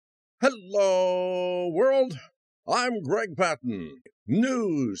Hello, world. I'm Greg Patton.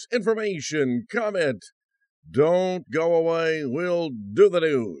 News, information, comment. Don't go away. We'll do the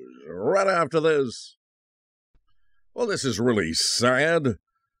news right after this. Well, this is really sad.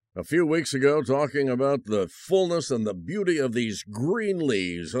 A few weeks ago, talking about the fullness and the beauty of these green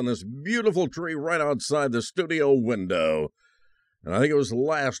leaves on this beautiful tree right outside the studio window. And I think it was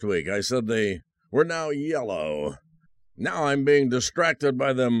last week I said they were now yellow. Now I'm being distracted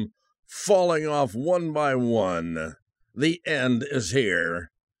by them falling off one by one. The end is here.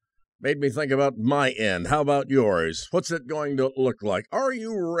 Made me think about my end. How about yours? What's it going to look like? Are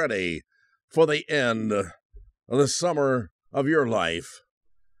you ready for the end of the summer of your life?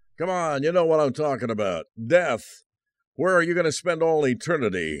 Come on, you know what I'm talking about. Death. Where are you going to spend all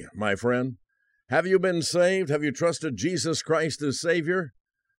eternity, my friend? Have you been saved? Have you trusted Jesus Christ as Savior?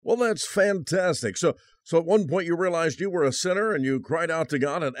 Well, that's fantastic. So at one point you realized you were a sinner and you cried out to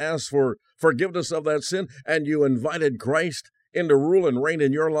God and asked for forgiveness of that sin, and you invited Christ in to rule and reign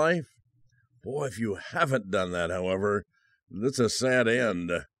in your life? Boy, if you haven't done that, however, that's a sad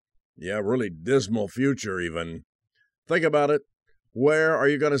end. Yeah, really dismal future even. Think about it. Where are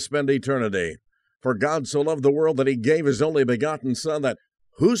you going to spend eternity? For God so loved the world that he gave his only begotten Son, that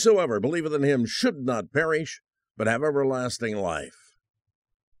whosoever believeth in him should not perish, but have everlasting life.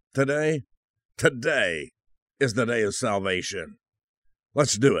 Today is the day of salvation.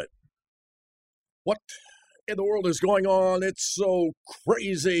 Let's do it. What in the world is going on? It's so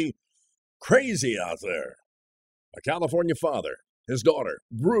crazy out there. A California father, his daughter,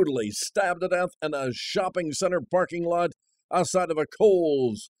 brutally stabbed to death in a shopping center parking lot outside of a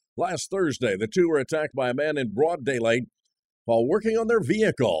Kohl's last Thursday. The two were attacked by a man in broad daylight while working on their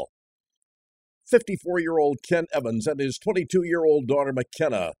vehicle. 54-year-old Ken Evans and his 22-year-old daughter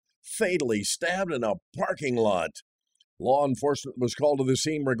McKenna fatally stabbed in a parking lot. Law enforcement was called to the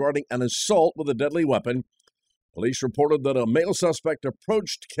scene regarding an assault with a deadly weapon. Police reported that a male suspect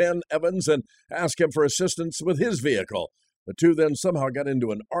approached Ken Evans and asked him for assistance with his vehicle. The two then somehow got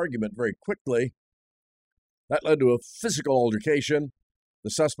into an argument very quickly. That led to a physical altercation.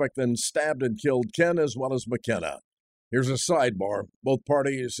 The suspect then stabbed and killed Ken as well as McKenna. Here's a sidebar. Both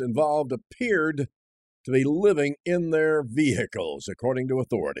parties involved appeared to be living in their vehicles, according to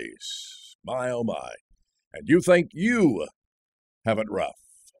authorities. My, oh my. And you think you have it rough.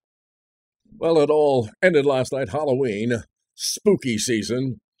 Well, it all ended last night, Halloween, spooky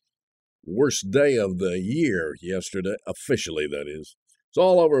season. Worst day of the year yesterday, officially that is. It's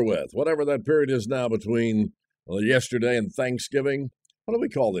all over with. Whatever that period is now between yesterday and Thanksgiving. What do we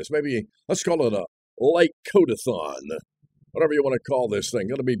call this? Maybe let's call it a light coat-a-thon. Whatever you want to call this thing.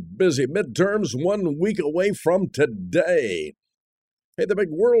 Going to be busy. Midterms 1 week away from today. Hey, the big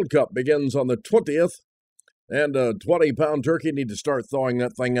World Cup begins on the 20th. And a 20-pound turkey, need to start thawing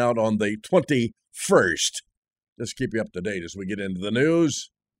that thing out on the 21st. Just keep you up to date as we get into the news.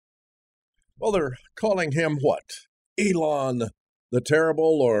 Well, they're calling him what? Elon the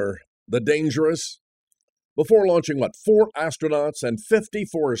Terrible or the Dangerous? Before launching, 4 astronauts and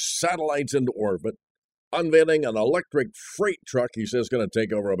 54 satellites into orbit, unveiling an electric freight truck he says is going to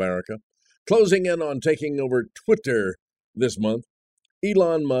take over America, closing in on taking over Twitter this month,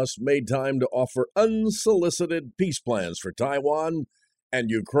 Elon Musk made time to offer unsolicited peace plans for Taiwan and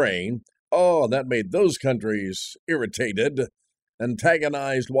Ukraine. Oh, that made those countries irritated,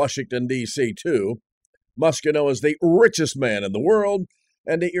 antagonized Washington, D.C., too. Musk, is the richest man in the world,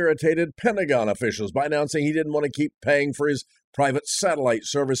 and he irritated Pentagon officials by announcing he didn't want to keep paying for his private satellite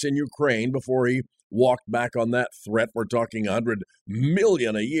service in Ukraine before he walked back on that threat. We're talking $100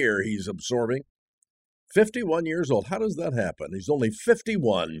 million a year he's absorbing. 51 years old. How does that happen? He's only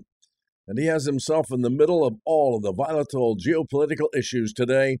 51, and he has himself in the middle of all of the volatile geopolitical issues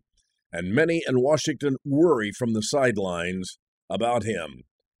today, and many in Washington worry from the sidelines about him.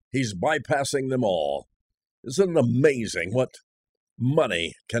 He's bypassing them all. Isn't it amazing what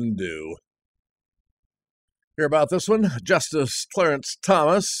money can do? Hear about this one? Justice Clarence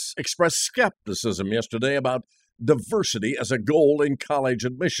Thomas expressed skepticism yesterday about diversity as a goal in college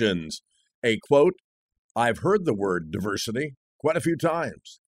admissions. A quote, "I've heard the word diversity quite a few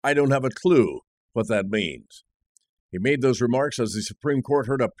times. I don't have a clue what that means." He made those remarks as the Supreme Court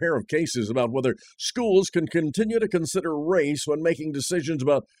heard a pair of cases about whether schools can continue to consider race when making decisions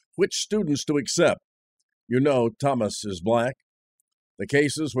about which students to accept. Thomas is black. The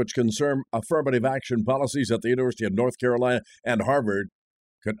cases, which concern affirmative action policies at the University of North Carolina and Harvard,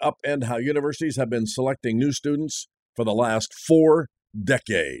 could upend how universities have been selecting new students for the last 4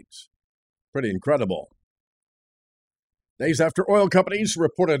 decades. Pretty incredible. Days after oil companies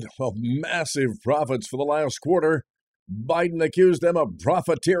reported massive profits for the last quarter, Biden accused them of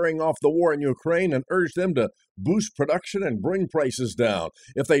profiteering off the war in Ukraine and urged them to boost production and bring prices down.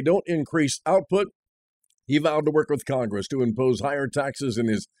 If they don't increase output, he vowed to work with Congress to impose higher taxes in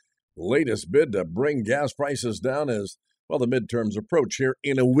his latest bid to bring gas prices down as, well, the midterms approach here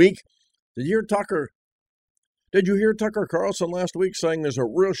in a week. Did you hear Tucker Carlson last week saying there's a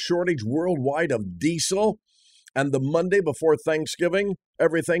real shortage worldwide of diesel? And the Monday before Thanksgiving,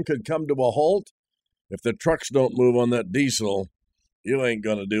 everything could come to a halt? If the trucks don't move on that diesel, you ain't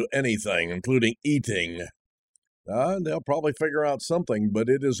going to do anything, including eating. They'll probably figure out something, but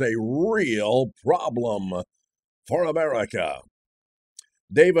it is a real problem for America.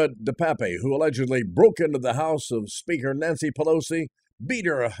 David DePape, who allegedly broke into the house of Speaker Nancy Pelosi, beat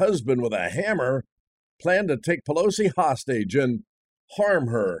her husband with a hammer, planned to take Pelosi hostage and harm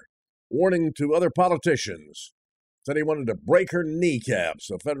her, warning to other politicians. Said he wanted to break her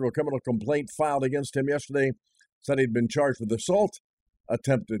kneecaps. A federal criminal complaint filed against him yesterday said he'd been charged with assault,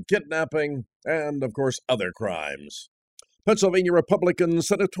 attempted kidnapping, and, of course, other crimes. Pennsylvania Republican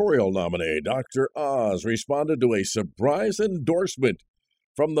senatorial nominee Dr. Oz responded to a surprise endorsement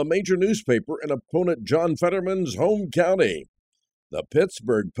from the major newspaper and opponent John Fetterman's home county. The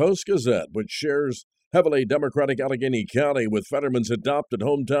Pittsburgh Post-Gazette, which shares heavily Democratic Allegheny County with Fetterman's adopted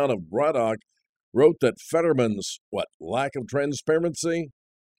hometown of Braddock, wrote that Fetterman's, lack of transparency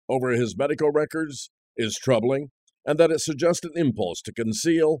over his medical records is troubling, and that it suggests an impulse to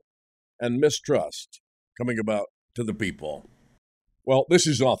conceal and mistrust coming about to the people. Well, this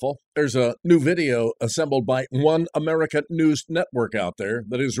is awful. There's a new video assembled by One American News Network out there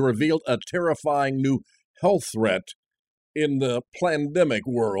that has revealed a terrifying new health threat in the pandemic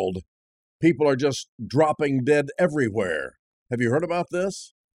world. People are just dropping dead everywhere. Have you heard about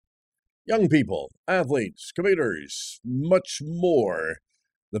this? Young people, athletes, commuters, much more.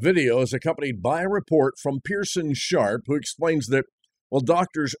 The video is accompanied by a report from Pearson Sharp, who explains that,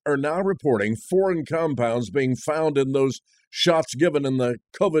 doctors are now reporting foreign compounds being found in those shots given in the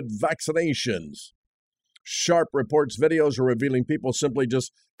COVID vaccinations. Sharp reports videos are revealing people simply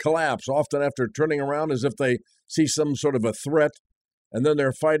just collapse, often after turning around as if they see some sort of a threat, and then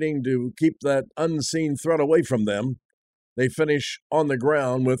they're fighting to keep that unseen threat away from them. They finish on the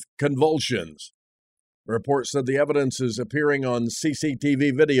ground with convulsions. The report said the evidence is appearing on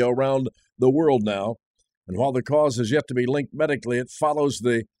CCTV video around the world now, and while the cause is yet to be linked medically, it follows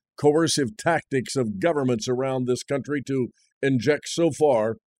the coercive tactics of governments around this country to inject so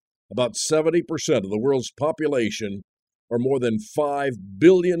far about 70% of the world's population, or more than 5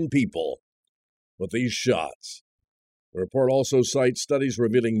 billion people, with these shots. The report also cites studies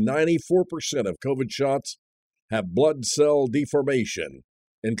revealing 94% of COVID shots have blood cell deformation,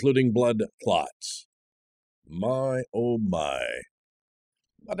 including blood clots. My, oh my.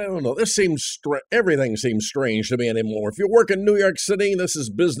 But I don't know. Everything seems strange to me anymore. If you work in New York City, this is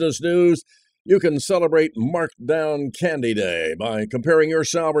business news. You can celebrate Markdown Candy Day by comparing your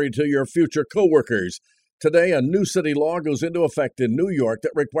salary to your future coworkers. Today, a new city law goes into effect in New York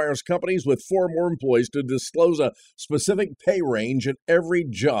that requires companies with 4 or more employees to disclose a specific pay range at every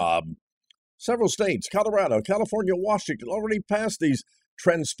job. Several states, Colorado, California, Washington, already passed these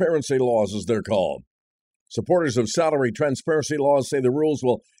transparency laws, as they're called. Supporters of salary transparency laws say the rules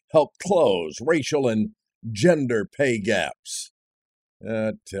will help close racial and gender pay gaps.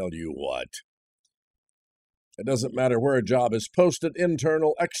 I tell you what. It doesn't matter where a job is posted,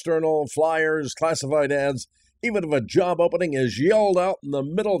 internal, external, flyers, classified ads. Even if a job opening is yelled out in the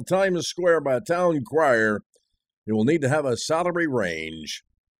middle of Times Square by a town crier, it will need to have a salary range.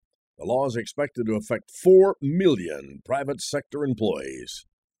 The law is expected to affect 4 million private sector employees.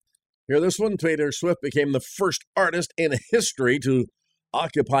 Hear this one? Taylor Swift became the first artist in history to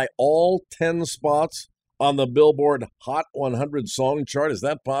occupy all 10 spots on the Billboard Hot 100 song chart. Is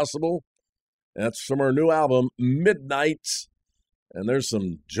that possible? That's from her new album, Midnights, and there's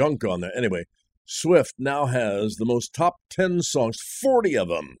some junk on there. Anyway, Swift now has the most top 10 songs, 40 of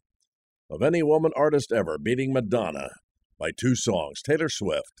them, of any woman artist ever, beating Madonna by 2 songs. Taylor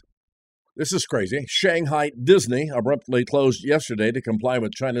Swift. This is crazy. Shanghai Disney abruptly closed yesterday to comply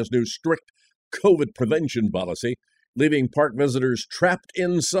with China's new strict COVID prevention policy, leaving park visitors trapped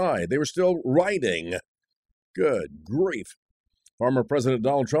inside. They were still riding. Good grief. Former President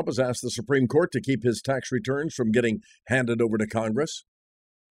Donald Trump has asked the Supreme Court to keep his tax returns from getting handed over to Congress.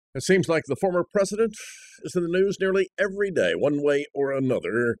 It seems like the former president is in the news nearly every day, one way or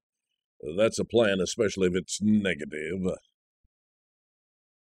another. That's a plan, especially if it's negative.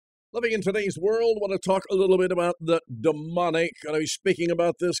 Living in today's world, I want to talk a little bit about the demonic. Going to be speaking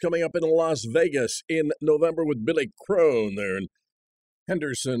about this coming up in Las Vegas in November with Billy Crone there in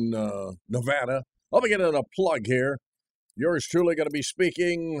Henderson, Nevada. I'll be getting a plug here. Yours truly going to be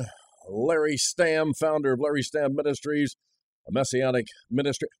speaking, Larry Stamm, founder of Larry Stamm Ministries, a messianic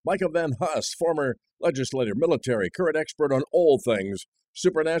ministry. Micah Van Huss, former legislator, military, current expert on all things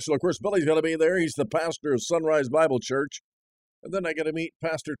supernatural. Of course, Billy's going to be there. He's the pastor of Sunrise Bible Church. And then I get to meet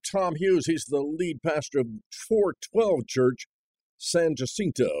Pastor Tom Hughes. He's the lead pastor of 412 Church, San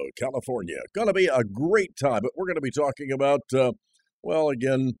Jacinto, California. Going to be a great time, but we're going to be talking about,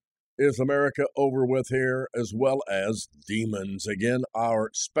 again, is America over with here, as well as demons? Again,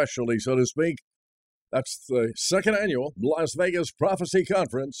 our specialty, so to speak. That's the second annual Las Vegas Prophecy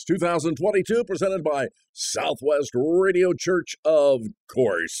Conference 2022, presented by Southwest Radio Church, of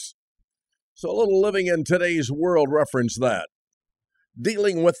course. So a little living in today's world reference that.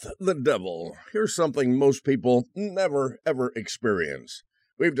 Dealing with the devil. Here's something most people never, ever experience.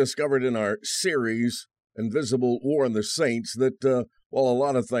 We've discovered in our series, Invisible War in the Saints, that while a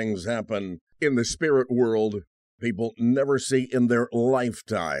lot of things happen in the spirit world, people never see in their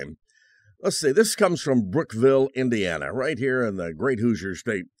lifetime. Let's see, this comes from Brookville, Indiana, right here in the great Hoosier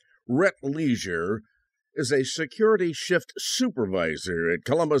State. Rhett Leisure is a security shift supervisor at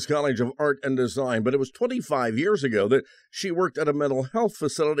Columbus College of Art and Design, but it was 25 years ago that she worked at a mental health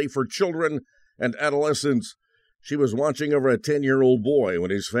facility for children and adolescents. She was watching over a 10-year-old boy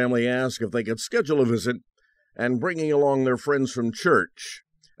when his family asked if they could schedule a visit and bringing along their friends from church.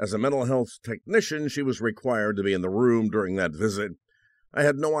 As a mental health technician, she was required to be in the room during that visit. I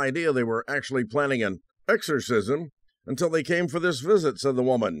had no idea they were actually planning an exorcism until they came for this visit, said the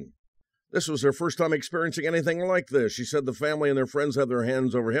woman. This was her first time experiencing anything like this. She said the family and their friends had their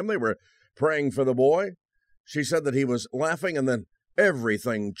hands over him. They were praying for the boy. She said that he was laughing, and then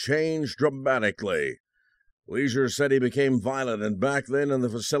everything changed dramatically. Leisure said he became violent, and back then in the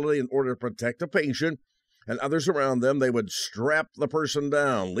facility, in order to protect a patient and others around them, they would strap the person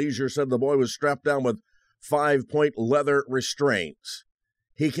down. Leisure said the boy was strapped down with 5-point leather restraints.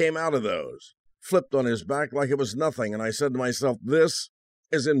 He came out of those, flipped on his back like it was nothing, and I said to myself, this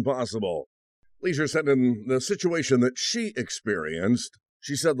is impossible. Leisure said in the situation that she experienced,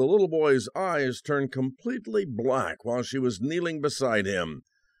 she said the little boy's eyes turned completely black while she was kneeling beside him.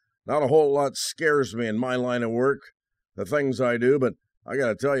 Not a whole lot scares me in my line of work, the things I do, but I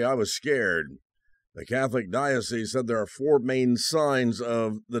gotta tell you, I was scared. The Catholic Diocese said there are 4 main signs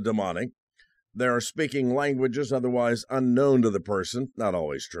of the demonic. They are speaking languages otherwise unknown to the person, not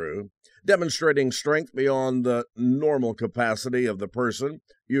always true, demonstrating strength beyond the normal capacity of the person,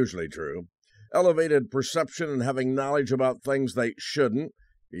 usually true, elevated perception and having knowledge about things they shouldn't,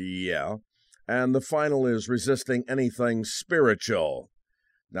 yeah, and the final is resisting anything spiritual.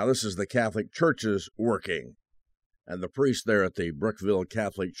 Now, this is the Catholic Church's working, and the priest there at the Brookville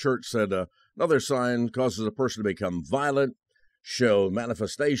Catholic Church said another sign causes a person to become violent, show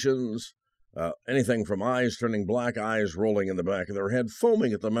manifestations, anything from eyes turning black, eyes rolling in the back of their head,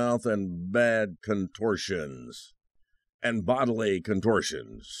 foaming at the mouth, and bad contortions. And bodily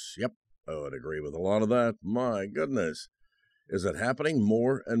contortions. Yep, I would agree with a lot of that. My goodness. Is it happening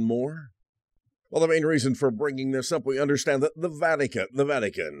more and more? Well, the main reason for bringing this up, we understand that the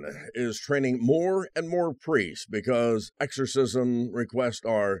Vatican is training more and more priests because exorcism requests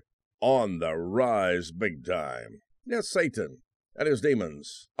are on the rise big time. Yes, Satan and his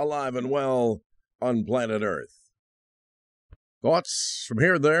demons, alive and well on planet Earth. Thoughts from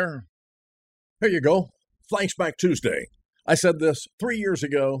here and there? Here you go. Flashback Tuesday. I said this 3 years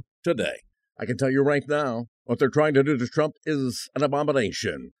ago today. I can tell you right now, what they're trying to do to Trump is an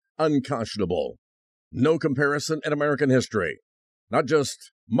abomination, unconscionable. No comparison in American history. Not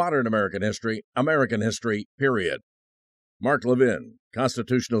just modern American history, period. Mark Levin,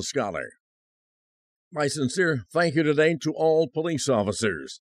 constitutional scholar. My sincere thank you today to all police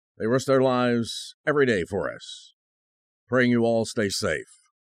officers. They risk their lives every day for us. Praying you all stay safe.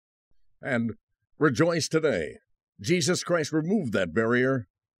 And rejoice today. Jesus Christ removed that barrier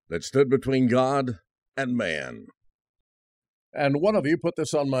that stood between God and man. And one of you put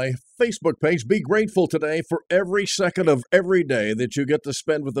this on my Facebook page. Be grateful today for every second of every day that you get to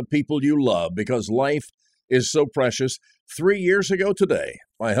spend with the people you love, because life is so precious. 3 years ago today,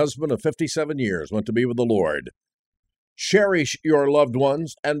 my husband of 57 years went to be with the Lord. Cherish your loved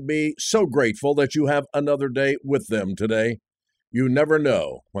ones and be so grateful that you have another day with them today. You never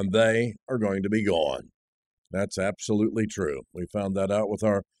know when they are going to be gone. That's absolutely true. We found that out with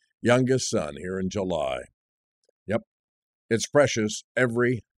our youngest son here in July. Yep, it's precious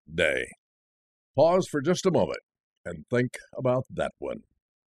every day. Pause for just a moment and think about that one.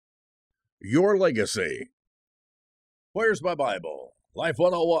 Your legacy. Where's my Bible? Life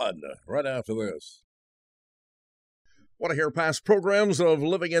 101, right after this. Want to hear past programs of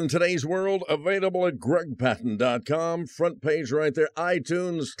Living in Today's World? Available at gregpatton.com. Front page right there.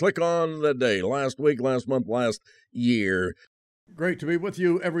 iTunes. Click on the day. Last week, last month, last year. Great to be with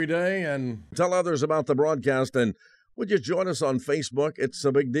you every day and tell others about the broadcast. And would you join us on Facebook? It's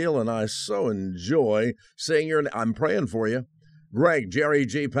a big deal, and I so enjoy seeing your name. I'm praying for you. Greg, Jerry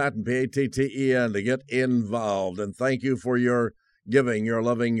G. Patton, P-A-T-T-E-N, to get involved. And thank you for your giving, your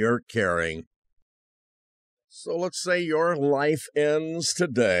loving, your caring. So let's say your life ends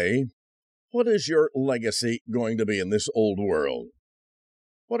today. What is your legacy going to be in this old world?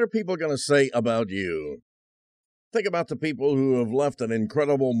 What are people going to say about you? Think about the people who have left an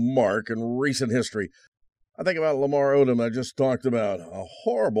incredible mark in recent history. I think about Lamar Odom I just talked about. A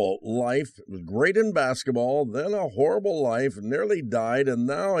horrible life. Was great in basketball, then a horrible life, nearly died, and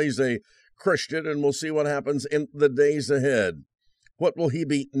now he's a Christian, and we'll see what happens in the days ahead. What will he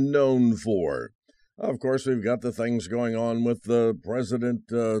be known for? Of course, we've got the things going on with President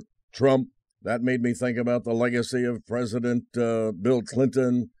Trump. That made me think about the legacy of President Bill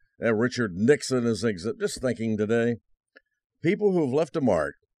Clinton, Richard Nixon, just thinking today. People who have left a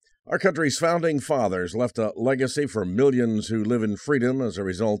mark. Our country's founding fathers left a legacy for millions who live in freedom as a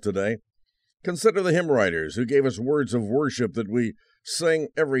result today. Consider the hymn writers who gave us words of worship that we sing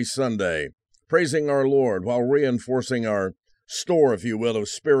every Sunday, praising our Lord while reinforcing our store, if you will, of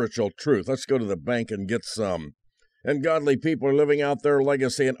spiritual truth. Let's go to the bank and get some. And godly people are living out their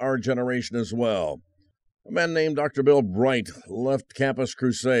legacy in our generation as well. A man named Dr. Bill Bright left Campus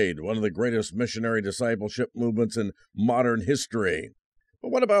Crusade, one of the greatest missionary discipleship movements in modern history. But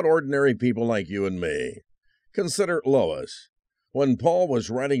what about ordinary people like you and me? Consider Lois. When Paul was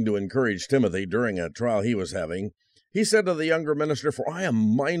writing to encourage Timothy during a trial he was having, he said to the younger minister, "For I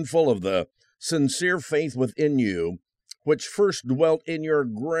am mindful of the sincere faith within you, which first dwelt in your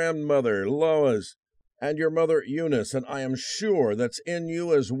grandmother, Lois, and your mother, Eunice, and I am sure that's in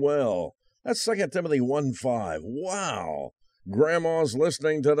you as well." That's 2 Timothy 1:5. Wow! Grandma's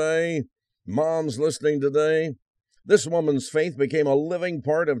listening today. Mom's listening today. This woman's faith became a living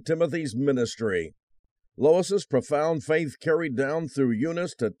part of Timothy's ministry. Lois's profound faith carried down through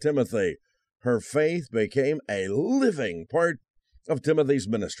Eunice to Timothy. Her faith became a living part of Timothy's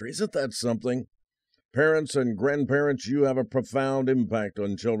ministry. Isn't that something? Parents and grandparents, you have a profound impact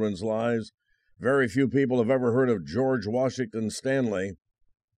on children's lives. Very few people have ever heard of George Washington Stanley.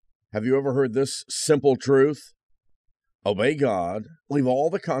 Have you ever heard this simple truth? Obey God, leave all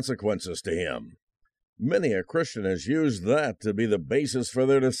the consequences to Him. Many a Christian has used that to be the basis for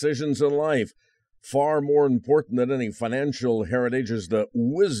their decisions in life. Far more important than any financial heritage is the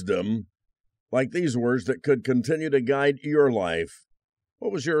wisdom, like these words, that could continue to guide your life.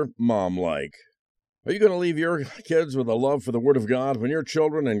 What was your mom like? Are you going to leave your kids with a love for the Word of God? When your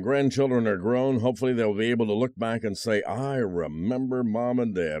children and grandchildren are grown, hopefully they'll be able to look back and say, "I remember Mom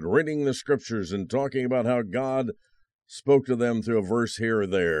and Dad reading the Scriptures and talking about how God spoke to them through a verse here or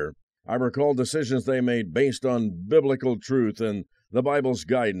there. I recall decisions they made based on biblical truth and the Bible's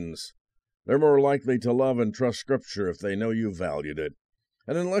guidance." They're more likely to love and trust Scripture if they know you valued it.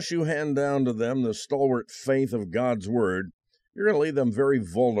 And unless you hand down to them the stalwart faith of God's Word, you're going to leave them very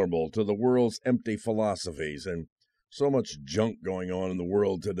vulnerable to the world's empty philosophies and so much junk going on in the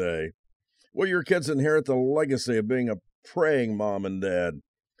world today. Will your kids inherit the legacy of being a praying mom and dad?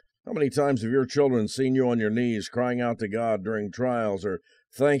 How many times have your children seen you on your knees crying out to God during trials or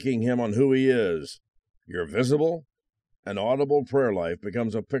thanking Him on who He is? Your visible and audible prayer life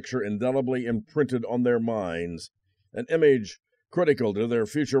becomes a picture indelibly imprinted on their minds, an image critical to their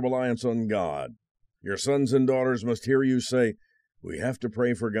future reliance on God. Your sons and daughters must hear you say, "We have to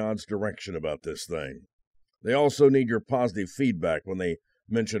pray for God's direction about this thing." They also need your positive feedback when they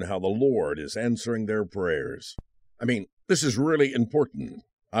mention how the Lord is answering their prayers. I mean, this is really important.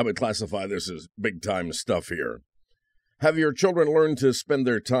 I would classify this as big-time stuff here. Have your children learned to spend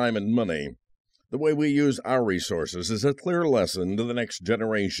their time and money? The way we use our resources is a clear lesson to the next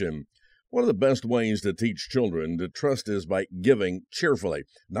generation. One of the best ways to teach children to trust is by giving cheerfully,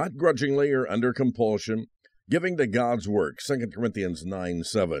 not grudgingly or under compulsion, giving to God's work, 2 Corinthians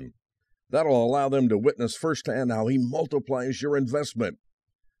 9:7. That'll allow them to witness firsthand how He multiplies your investment.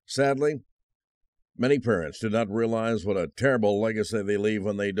 Sadly, many parents do not realize what a terrible legacy they leave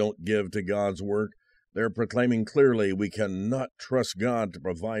when they don't give to God's work. They're proclaiming clearly we cannot trust God to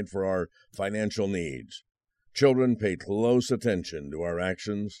provide for our financial needs. Children pay close attention to our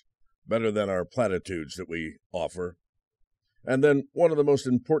actions, better than our platitudes that we offer. And then one of the most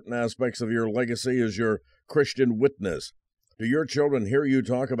important aspects of your legacy is your Christian witness. Do your children hear you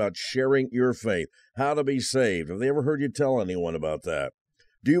talk about sharing your faith, how to be saved? Have they ever heard you tell anyone about that?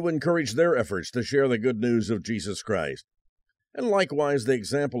 Do you encourage their efforts to share the good news of Jesus Christ? And likewise, the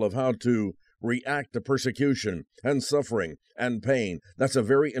example of how to react to persecution and suffering and pain. That's a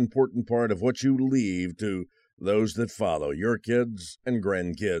very important part of what you leave to those that follow, your kids and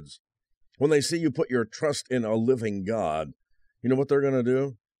grandkids. When they see you put your trust in a living God, you know what they're going to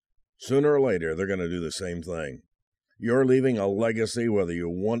do? Sooner or later, they're going to do the same thing. You're leaving a legacy whether you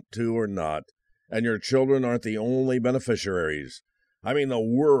want to or not, and your children aren't the only beneficiaries. I mean, the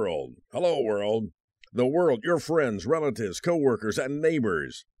world. Hello, world. The world, your friends, relatives, co-workers, and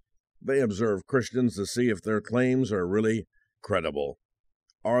neighbors. They observe Christians to see if their claims are really credible.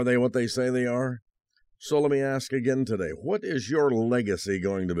 Are they what they say they are? So let me ask again today, what is your legacy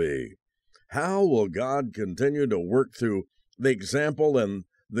going to be? How will God continue to work through the example and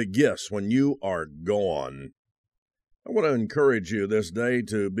the gifts when you are gone? I want to encourage you this day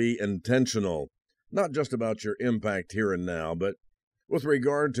to be intentional, not just about your impact here and now, but with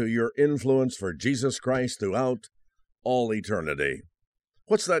regard to your influence for Jesus Christ throughout all eternity.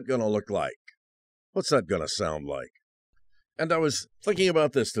 What's that going to look like? What's that going to sound like? And I was thinking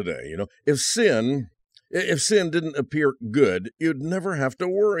about this today. If sin didn't appear good, you'd never have to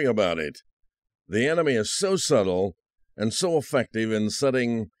worry about it. The enemy is so subtle and so effective in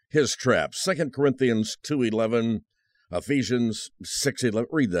setting his traps. 2 Corinthians 2:11, Ephesians 6:11,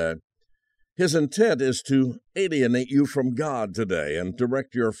 read that. His intent is to alienate you from God today and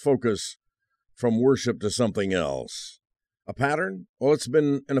direct your focus from worship to something else. A pattern? Well, it's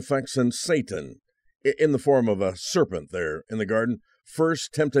been in effect since Satan, in the form of a serpent there in the garden,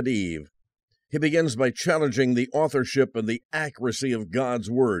 first tempted Eve. He begins by challenging the authorship and the accuracy of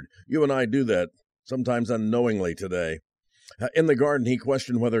God's word. You and I do that, sometimes unknowingly today. In the garden, he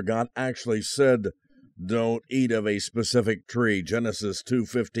questioned whether God actually said, don't eat of a specific tree, Genesis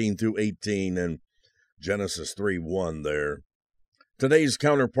 2:15 through 18, and Genesis 3:1 there. Today's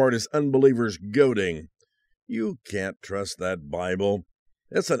counterpart is unbelievers goading. You can't trust that Bible.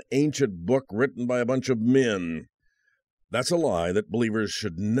 It's an ancient book written by a bunch of men. That's a lie that believers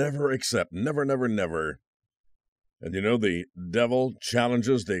should never accept. Never, never, never. And the devil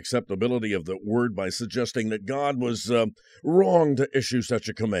challenges the acceptability of the word by suggesting that God was wrong to issue such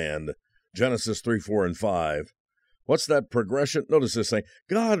a command. Genesis 3:4 and 5. What's that progression? Notice this thing.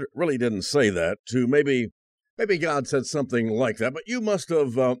 God really didn't say that. To maybe God said something like that, but you must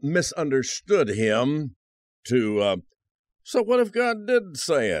have misunderstood him. So what if God did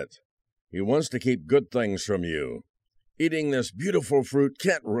say it? He wants to keep good things from you. Eating this beautiful fruit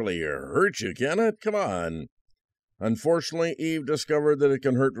can't really hurt you, can it? Come on. Unfortunately, Eve discovered that it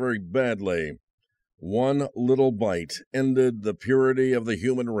can hurt very badly. One little bite ended the purity of the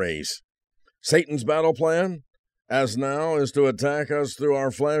human race. Satan's battle plan, as now, is to attack us through our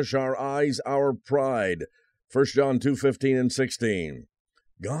flesh, our eyes, our pride. 1 John 2:15 and 16.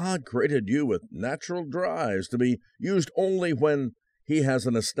 God created you with natural drives to be used only when he has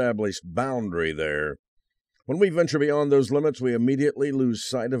an established boundary there. When we venture beyond those limits, we immediately lose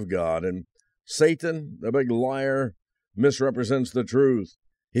sight of God, and Satan, the big liar, misrepresents the truth.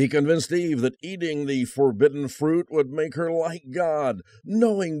 He convinced Eve that eating the forbidden fruit would make her like God,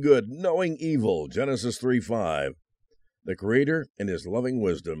 knowing good, knowing evil, Genesis 3:5. The Creator, in his loving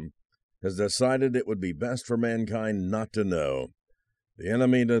wisdom, has decided it would be best for mankind not to know. The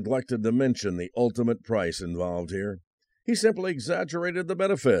enemy neglected to mention the ultimate price involved here. He simply exaggerated the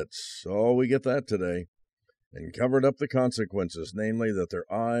benefits. Oh, we get that today. And covered up the consequences, namely that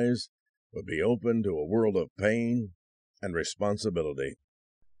their eyes would be open to a world of pain and responsibility.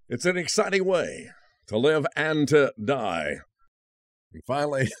 It's an exciting way to live and to die. And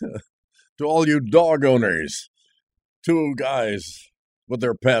finally, to all you dog owners, two guys with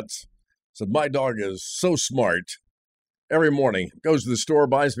their pets said, my dog is so smart. Every morning, goes to the store,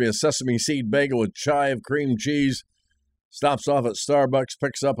 buys me a sesame seed bagel with chive, cream cheese, stops off at Starbucks,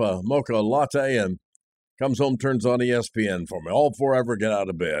 picks up a mocha latte, and comes home, turns on ESPN for me, all before I ever get out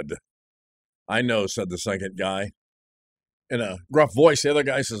of bed. I know, said the second guy. In a gruff voice, the other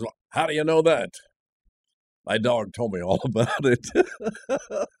guy says, well, how do you know that? My dog told me all about it.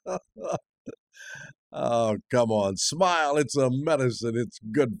 Oh, come on, smile. It's a medicine. It's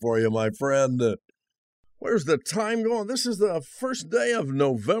good for you, my friend. Where's the time going? This is the first day of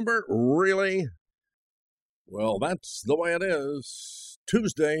November? Really? Well, that's the way it is.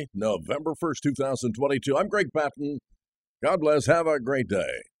 Tuesday, November 1st, 2022. I'm Greg Patton. God bless. Have a great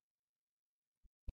day.